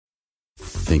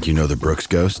Think you know the Brooks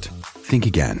Ghost? Think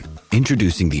again.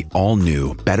 Introducing the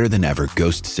all-new, better-than-ever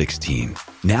Ghost 16.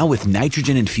 Now with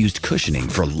nitrogen-infused cushioning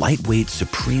for lightweight,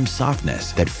 supreme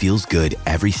softness that feels good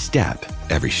every step,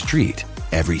 every street,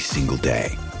 every single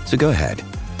day. So go ahead,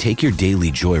 take your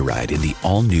daily joyride in the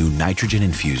all-new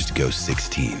nitrogen-infused Ghost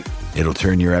 16. It'll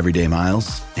turn your everyday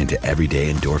miles into everyday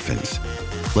endorphins.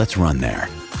 Let's run there.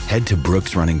 Head to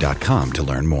brooksrunning.com to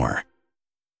learn more.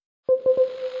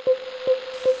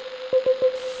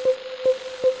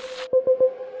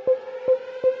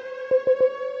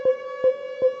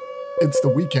 It's the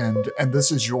weekend, and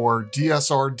this is your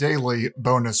DSR Daily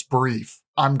Bonus Brief.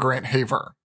 I'm Grant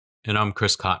Haver. And I'm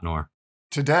Chris Cotnor.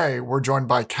 Today, we're joined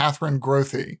by Catherine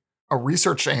Grothe, a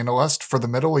research analyst for the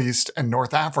Middle East and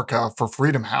North Africa for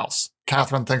Freedom House.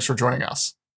 Catherine, thanks for joining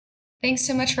us. Thanks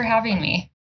so much for having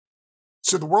me.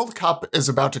 So the World Cup is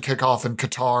about to kick off in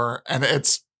Qatar, and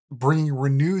it's bringing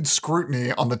renewed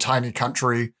scrutiny on the tiny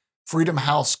country. Freedom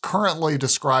House currently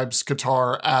describes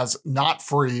Qatar as not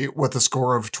free with a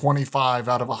score of 25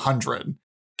 out of 100.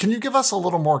 Can you give us a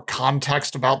little more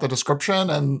context about the description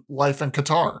and life in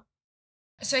Qatar?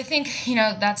 So I think,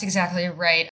 that's exactly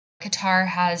right. Qatar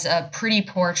has a pretty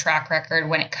poor track record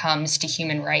when it comes to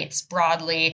human rights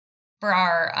broadly. For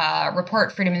our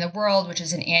report, Freedom in the World, which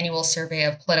is an annual survey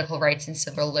of political rights and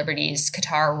civil liberties,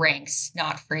 Qatar ranks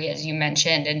not free, as you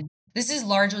mentioned. And this is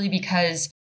largely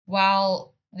because while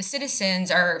the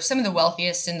citizens are some of the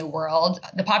wealthiest in the world,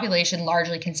 the population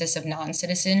largely consists of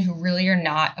non-citizen who really are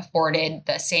not afforded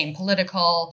the same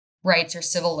political rights or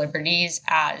civil liberties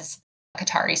as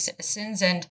Qatari citizens.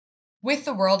 And with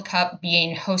the World Cup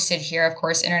being hosted here, of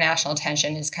course, international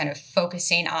attention is kind of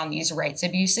focusing on these rights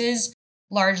abuses,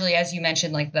 largely, as you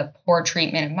mentioned, like the poor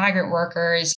treatment of migrant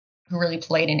workers who really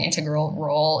played an integral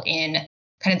role in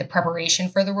kind of the preparation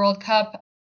for the World Cup,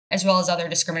 as well as other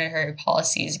discriminatory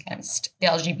policies against the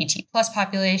LGBT plus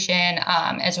population,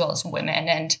 as well as women.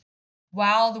 And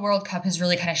while the World Cup has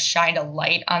really kind of shined a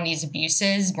light on these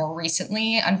abuses more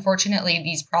recently, unfortunately,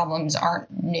 these problems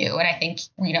aren't new. And I think,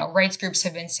 rights groups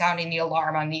have been sounding the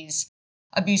alarm on these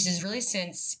abuses really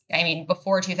since,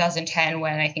 before 2010,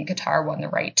 when I think Qatar won the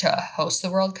right to host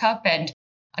the World Cup. And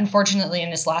unfortunately, in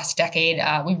this last decade,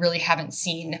 we really haven't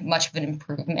seen much of an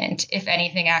improvement. If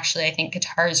anything, actually, I think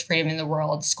Qatar's Freedom in the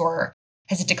World score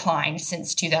has declined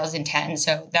since 2010.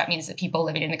 So that means that people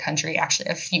living in the country actually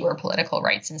have fewer political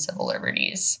rights and civil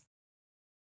liberties.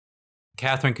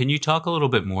 Catherine, can you talk a little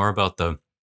bit more about the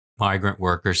migrant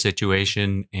worker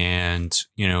situation and,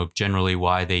 generally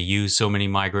why they use so many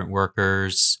migrant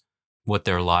workers, what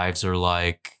their lives are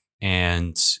like,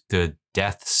 and the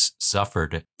deaths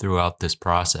suffered throughout this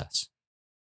process?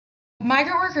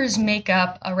 Migrant workers make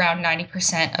up around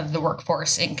 90% of the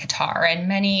workforce in Qatar, and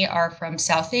many are from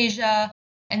South Asia,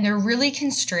 and they're really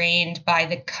constrained by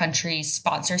the country's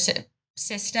sponsorship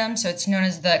system. So it's known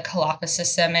as the Khalifa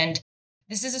system, and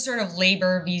this is a sort of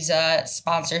labor visa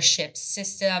sponsorship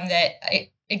system that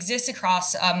exists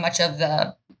across much of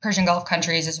the Persian Gulf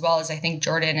countries, as well as I think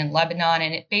Jordan and Lebanon,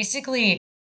 and it basically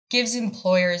gives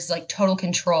employers like total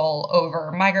control over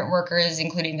migrant workers,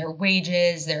 including their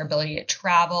wages, their ability to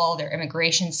travel, their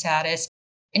immigration status,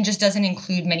 and just doesn't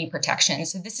include many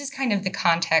protections. So this is kind of the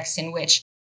context in which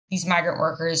these migrant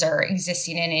workers are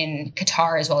existing in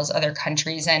Qatar as well as other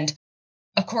countries. And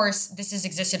of course, this has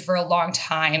existed for a long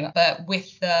time, but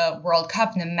with the World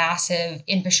Cup and the massive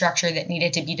infrastructure that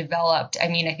needed to be developed, I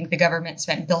think the government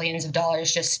spent billions of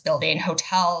dollars just building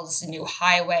hotels, a new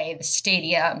highway, the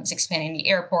stadiums, expanding the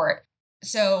airport.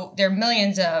 So there are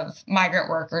millions of migrant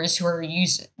workers who are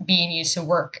being used to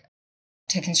work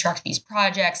to construct these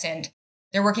projects, and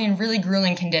they're working in really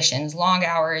grueling conditions, long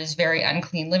hours, very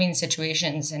unclean living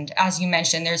situations. And as you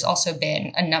mentioned, there's also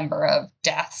been a number of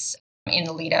deaths in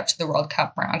the lead up to the World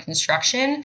Cup around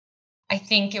construction. I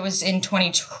think it was in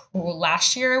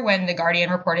last year when The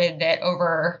Guardian reported that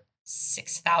over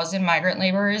 6,000 migrant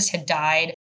laborers had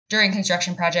died during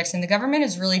construction projects. And the government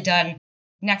has really done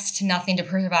next to nothing to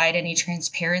provide any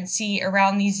transparency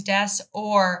around these deaths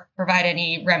or provide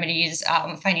any remedies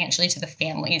financially to the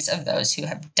families of those who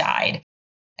have died.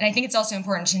 And I think it's also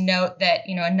important to note that,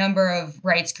 a number of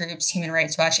rights groups, Human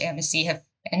Rights Watch, Amnesty,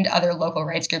 and other local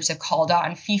rights groups have called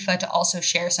on FIFA to also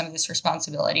share some of this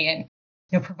responsibility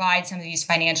and provide some of these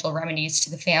financial remedies to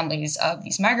the families of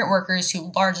these migrant workers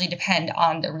who largely depend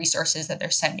on the resources that they're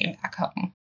sending back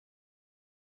home.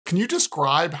 Can you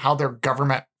describe how their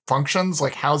government functions?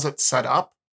 Like, how's it set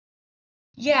up?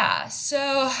 Yeah,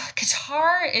 so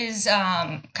Qatar is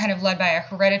kind of led by a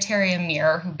hereditary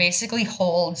emir who basically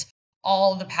holds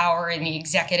all the power in the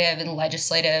executive and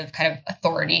legislative kind of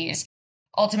authorities.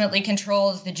 ultimately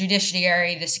controls the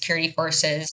judiciary, the security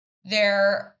forces.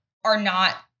 There are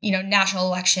not, national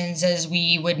elections as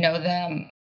we would know them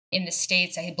in the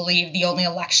States. I believe the only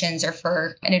elections are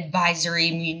for an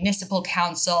advisory municipal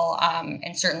council,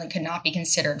 and certainly could not be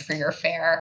considered free or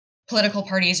fair. Political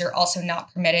parties are also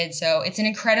not permitted. So it's an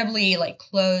incredibly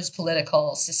closed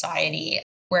political society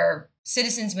where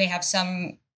citizens may have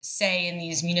some say in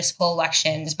these municipal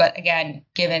elections. But again,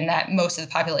 given that most of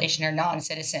the population are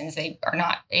non-citizens, they are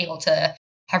not able to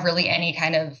have really any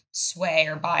kind of sway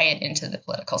or buy-in into the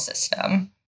political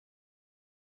system.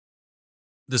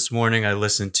 This morning, I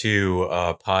listened to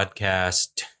a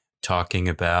podcast talking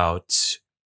about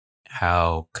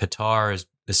how Qatar is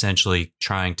essentially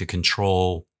trying to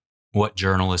control what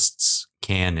journalists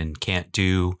can and can't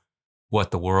do,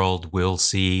 what the world will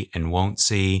see and won't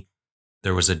see.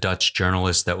 There was a Dutch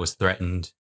journalist that was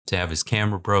threatened to have his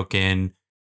camera broken.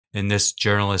 And this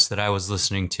journalist that I was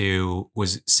listening to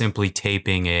was simply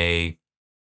taping a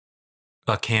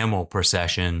camel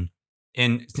procession.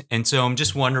 And so I'm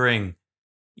just wondering,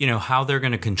 how they're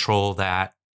going to control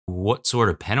that. What sort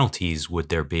of penalties would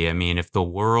there be? I mean, if the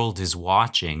world is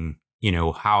watching,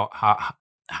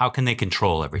 how can they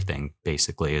control everything,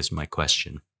 basically, is my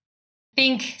question. I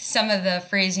think some of the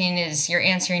phrasing is you're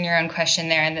answering your own question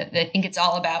there. And I think it's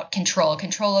all about control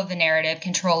of the narrative,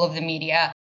 control of the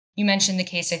media. You mentioned the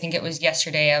case, I think it was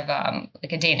yesterday, of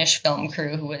a Danish film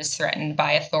crew who was threatened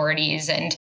by authorities,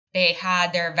 and they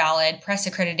had their valid press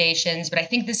accreditations. But I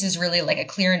think this is really a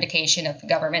clear indication of the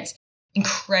government's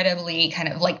incredibly kind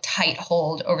of tight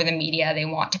hold over the media. They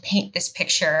want to paint this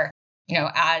picture,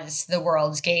 as the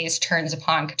world's gaze turns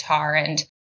upon Qatar. And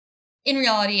in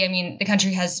reality, I mean, the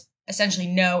country has essentially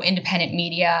no independent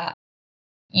media.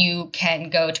 You can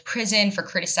go to prison for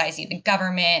criticizing the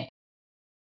government.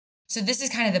 So this is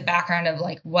kind of the background of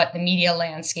what the media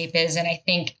landscape is. And I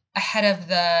think ahead of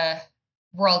the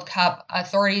World Cup,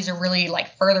 authorities are really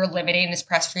further limiting this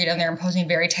press freedom. They're imposing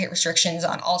very tight restrictions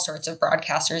on all sorts of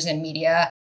broadcasters and media.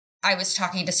 I was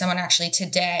talking to someone actually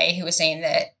today who was saying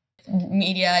that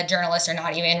media journalists are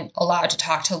not even allowed to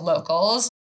talk to locals.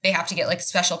 They have to get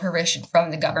special permission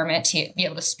from the government to be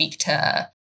able to speak to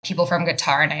people from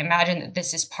Qatar. And I imagine that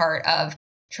this is part of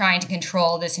trying to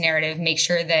control this narrative, make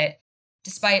sure that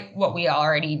despite what we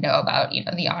already know about,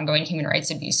 the ongoing human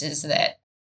rights abuses, that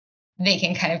they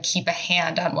can kind of keep a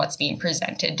hand on what's being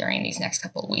presented during these next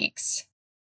couple of weeks.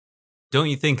 Don't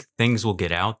you think things will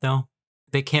get out, though?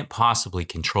 They can't possibly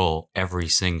control every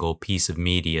single piece of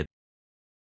media.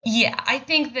 Yeah, I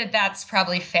think that that's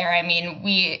probably fair. I mean,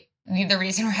 the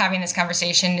reason we're having this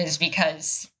conversation is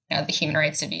because the human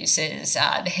rights abuses,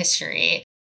 the history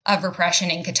of repression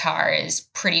in Qatar is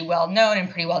pretty well known and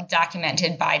pretty well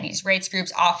documented by these rights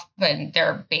groups. Often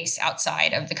they're based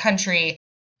outside of the country.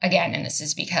 Again, and this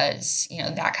is because,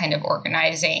 that kind of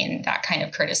organizing, that kind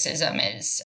of criticism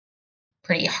is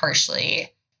pretty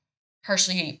harshly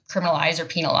criminalized or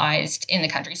penalized in the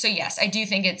country. So yes, I do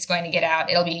think it's going to get out.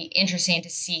 It'll be interesting to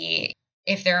see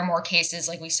if there are more cases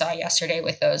like we saw yesterday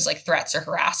with those threats or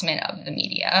harassment of the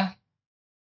media.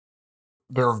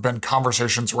 There have been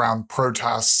conversations around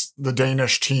protests. The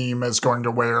Danish team is going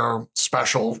to wear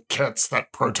special kits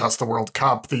that protest the World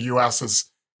Cup. The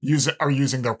U.S. are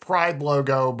using their Pride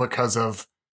logo because of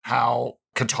how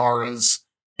Qatar is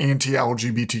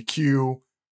anti-LGBTQ.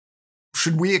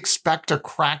 Should we expect a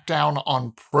crackdown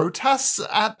on protests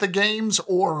at the games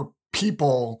or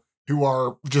people who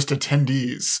are just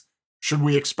attendees? Should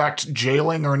we expect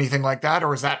jailing or anything like that?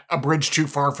 Or is that a bridge too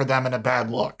far for them and a bad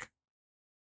look?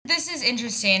 This is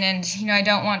interesting. And, I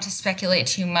don't want to speculate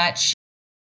too much.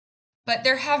 But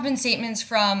there have been statements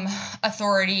from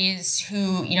authorities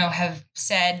who, have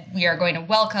said we are going to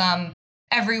welcome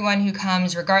everyone who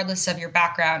comes, regardless of your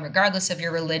background, regardless of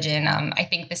your religion. I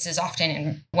think this is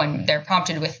often when they're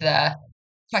prompted with the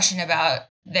question about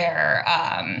their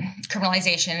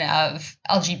criminalization of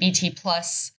LGBT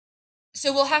plus.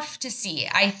 So we'll have to see.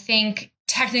 I think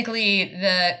technically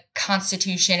the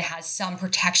Constitution has some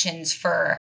protections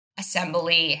for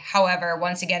assembly. However,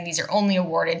 once again, these are only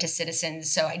awarded to citizens.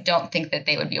 So I don't think that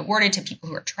they would be awarded to people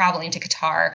who are traveling to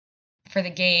Qatar for the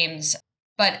games.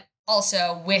 But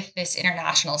also with this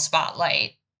international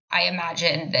spotlight, I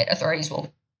imagine that authorities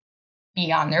will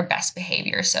be on their best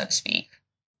behavior, so to speak.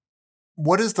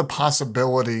 What is the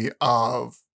possibility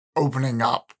of opening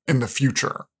up in the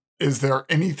future? Is there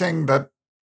anything that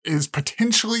is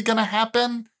potentially going to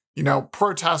happen?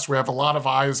 Protests, we have a lot of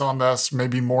eyes on this,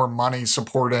 maybe more money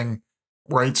supporting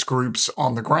rights groups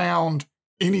on the ground.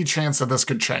 Any chance that this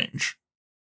could change?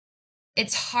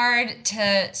 It's hard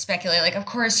to speculate. Of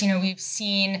course, we've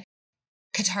seen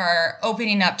Qatar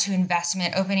opening up to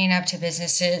investment, opening up to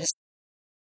businesses.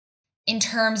 In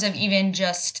terms of even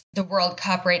just the World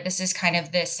Cup, right? This is kind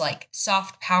of this like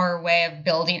soft power way of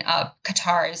building up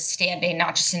Qatar's standing,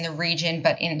 not just in the region,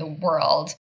 but in the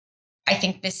world. I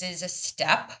think this is a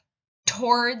step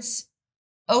towards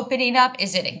opening up.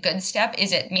 Is it a good step?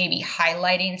 Is it maybe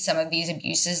highlighting some of these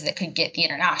abuses that could get the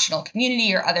international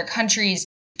community or other countries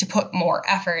to put more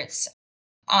efforts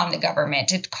on the government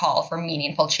to call for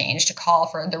meaningful change, to call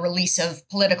for the release of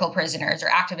political prisoners or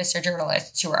activists or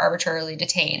journalists who are arbitrarily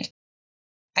detained?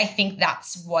 I think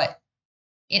that's what,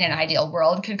 in an ideal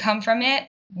world, could come from it.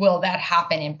 Will that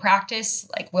happen in practice?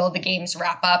 Like, will the games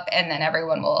wrap up and then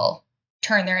everyone will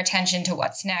turn their attention to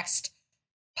what's next?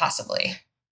 Possibly.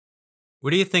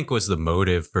 What do you think was the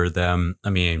motive for them? I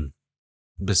mean,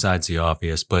 besides the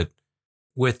obvious, but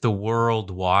with the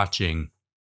world watching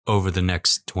over the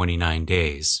next 29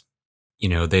 days,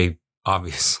 they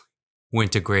obviously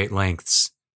went to great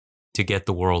lengths to get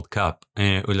the World Cup.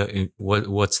 And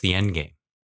what's the end game?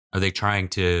 Are they trying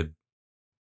to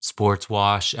sports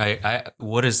wash?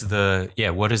 What is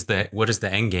the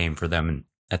end game for them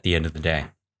at the end of the day?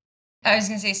 I was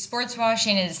going to say sports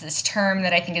washing is this term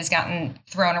that I think has gotten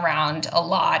thrown around a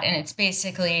lot. And it's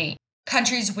basically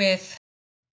countries with,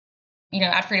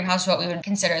 at Freedom House, what we would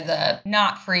consider the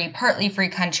not free, partly free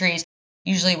countries,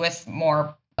 usually with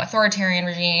more authoritarian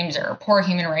regimes or poor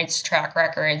human rights track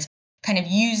records, kind of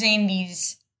using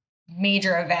these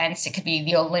major events. It could be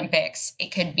the Olympics,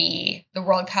 it could be the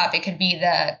World Cup, it could be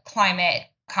the climate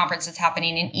conference that's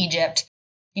happening in Egypt,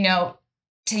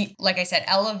 to, like I said,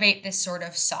 elevate this sort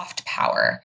of soft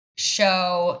power,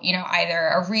 show, either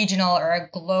a regional or a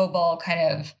global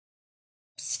kind of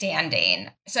standing.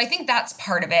 So I think that's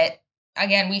part of it.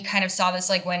 Again, we kind of saw this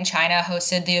like when China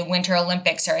hosted the Winter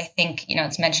Olympics, or I think,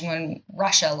 it's mentioned when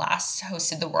Russia last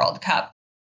hosted the World Cup.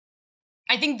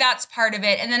 I think that's part of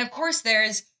it. And then, of course,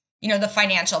 there's the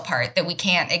financial part that we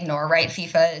can't ignore, right?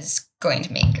 FIFA is going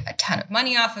to make a ton of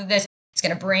money off of this. It's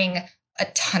going to bring a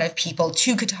ton of people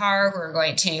to Qatar who are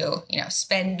going to,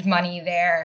 spend money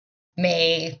there,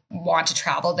 may want to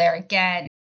travel there again.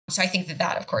 So I think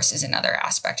that, of course, is another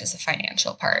aspect, is the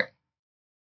financial part.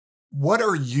 What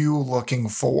are you looking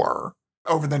for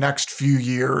over the next few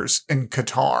years in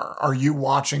Qatar? Are you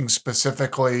watching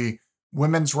specifically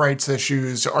women's rights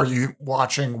issues? Are you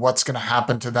watching what's going to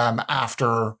happen to them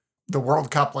after the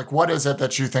World Cup? Like, what is it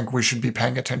that you think we should be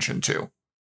paying attention to?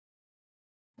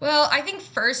 Well, I think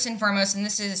first and foremost, and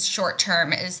this is short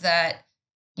term, is that,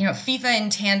 FIFA in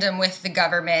tandem with the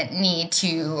government need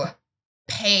to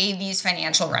pay these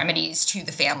financial remedies to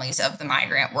the families of the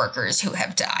migrant workers who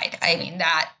have died. I mean,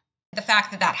 the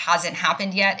fact that hasn't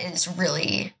happened yet is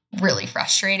really, really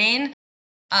frustrating.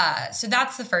 So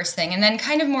that's the first thing. And then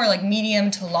kind of more like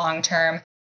medium to long term.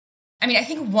 I mean, I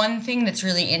think one thing that's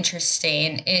really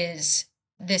interesting is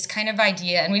this kind of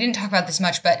idea, and we didn't talk about this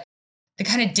much, but the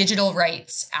kind of digital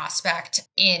rights aspect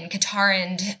in Qatar,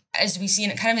 and as we see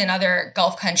kind of in other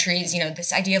Gulf countries,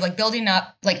 this idea of like building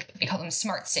up, like they call them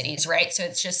smart cities, right? So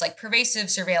it's just like pervasive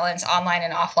surveillance online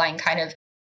and offline, kind of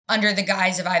under the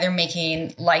guise of either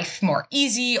making life more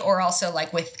easy or also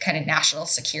like with kind of national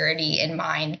security in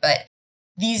mind. But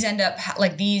these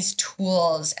these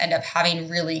tools end up having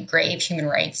really grave human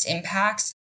rights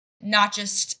impacts, not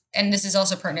just, and this is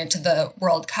also pertinent to the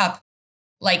World Cup,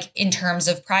 like in terms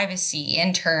of privacy,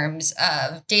 in terms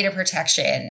of data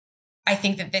protection. I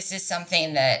think that this is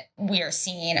something that we are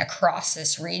seeing across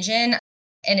this region,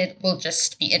 and it will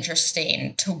just be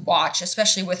interesting to watch,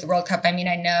 especially with the World Cup. I mean,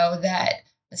 I know that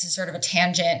this is sort of a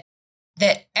tangent,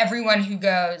 that everyone who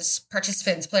goes,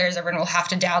 participants, players, everyone will have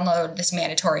to download this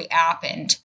mandatory app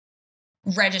and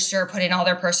register, put in all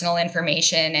their personal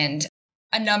information. And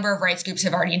a number of rights groups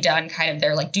have already done kind of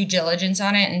their like due diligence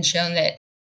on it and shown that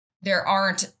there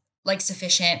aren't like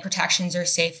sufficient protections or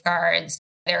safeguards.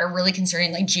 They're really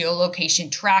concerning like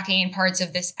geolocation tracking parts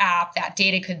of this app. That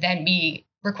data could then be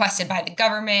requested by the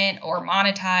government or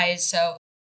monetized. So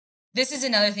this is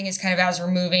another thing, is kind of as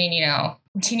we're moving,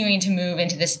 continuing to move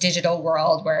into this digital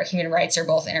world where human rights are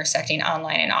both intersecting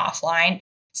online and offline,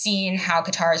 seeing how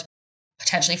Qatar is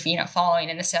potentially, following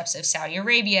in the steps of Saudi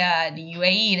Arabia and the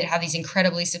UAE that have these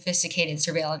incredibly sophisticated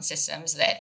surveillance systems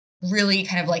that really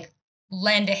kind of like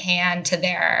lend a hand to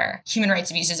their human rights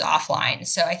abuses offline.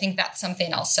 So I think that's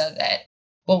something also that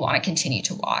we'll want to continue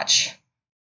to watch.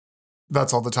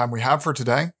 That's all the time we have for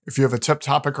today. If you have a tip,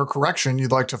 topic, or correction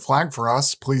you'd like to flag for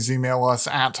us, please email us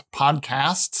at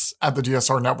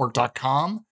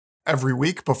podcasts@thedsrnetwork.com. Every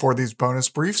week before these bonus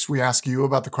briefs, we ask you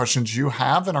about the questions you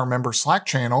have in our member Slack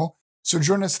channel, so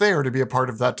join us there to be a part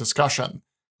of that discussion.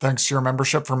 Thanks to your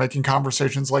membership for making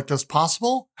conversations like this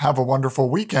possible. Have a wonderful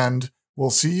weekend.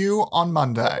 We'll see you on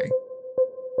Monday.